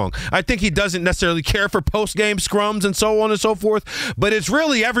get me wrong. I think he doesn't necessarily care for post-game scrums and so on and so forth, but it's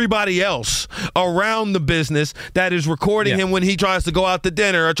really everybody else around the business that is recording him when he tries to go out to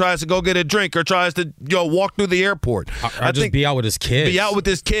dinner or tries to go get a drink or tries to walk through the airport. I think be out with his kids. Be out with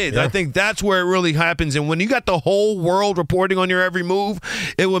his kids. Yeah. I think that's where it really happens, and when you got the whole world reporting on your every move,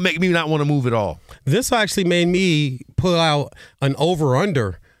 it would make me not want to move at all. This actually made me pull out an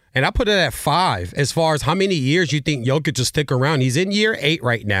over-under. And I put it at 5 as far as how many years you think Jokic will stick around. He's in year 8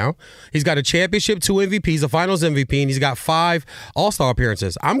 right now. He's got a championship, 2 MVPs, a finals MVP, and he's got 5 All-Star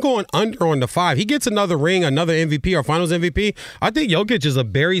appearances. I'm going under on the 5. He gets another ring, another MVP or finals MVP. I think Jokic is a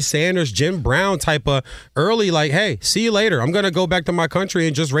Barry Sanders, Jim Brown type of early, like, hey, see you later. I'm going to go back to my country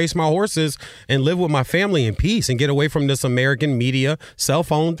and just race my horses and live with my family in peace and get away from this American media cell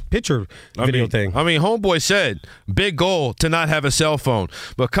phone picture video thing. I mean, homeboy said, big goal to not have a cell phone.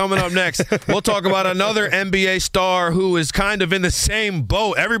 But coming up next, we'll talk about another NBA star who is kind of in the same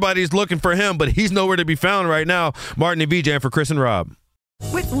boat. Everybody's looking for him, but he's nowhere to be found right now. Martin and VJ for Chris and Rob.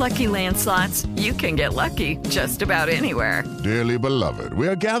 With Lucky Land Slots, you can get lucky just about anywhere. Dearly beloved, we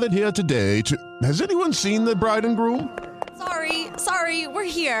are gathered here today to... Has anyone seen the bride and groom? Sorry, we're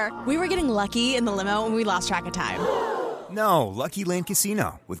here. We were getting lucky in the limo and we lost track of time. No, Lucky Land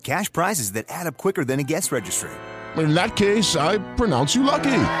Casino, with cash prizes that add up quicker than a guest registry. In that case, I pronounce you lucky.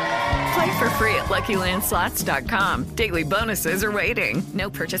 Play for free at LuckyLandSlots.com. Daily bonuses are waiting. No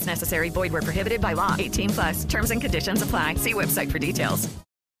purchase necessary. Void where prohibited by law. 18+. Terms and conditions apply. See website for details.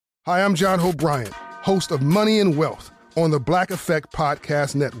 Hi, I'm John Hope Bryant, host of Money and Wealth on the Black Effect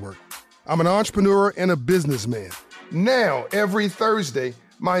Podcast Network. I'm an entrepreneur and a businessman. Now, every Thursday,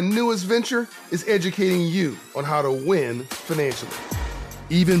 my newest venture is educating you on how to win financially.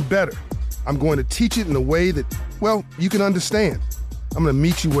 Even better, I'm going to teach it in a way that, well, you can understand. I'm going to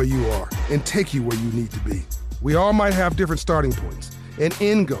meet you where you are and take you where you need to be. We all might have different starting points and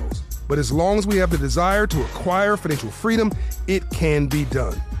end goals, but as long as we have the desire to acquire financial freedom, it can be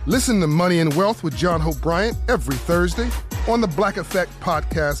done. Listen to Money and Wealth with John Hope Bryant every Thursday on the Black Effect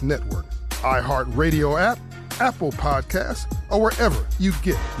Podcast Network, iHeartRadio app, Apple Podcasts, or wherever you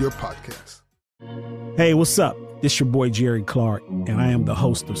get your podcasts. Hey, what's up? This your boy Jerry Clark, and I am the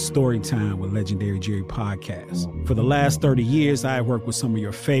host of Storytime with Legendary Jerry Podcast. For the last 30 years, I have worked with some of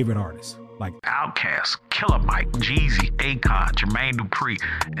your favorite artists, like Outkast, Killer Mike, Jeezy, Akon, Jermaine Dupri,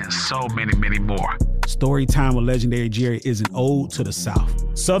 and so many, many more. Storytime with Legendary Jerry is an ode to the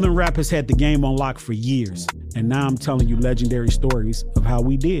South. Southern rap has had the game on lock for years, and now I'm telling you legendary stories of how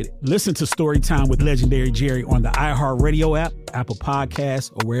we did it. Listen to Storytime with Legendary Jerry on the iHeartRadio app, Apple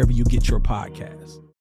Podcasts, or wherever you get your podcasts.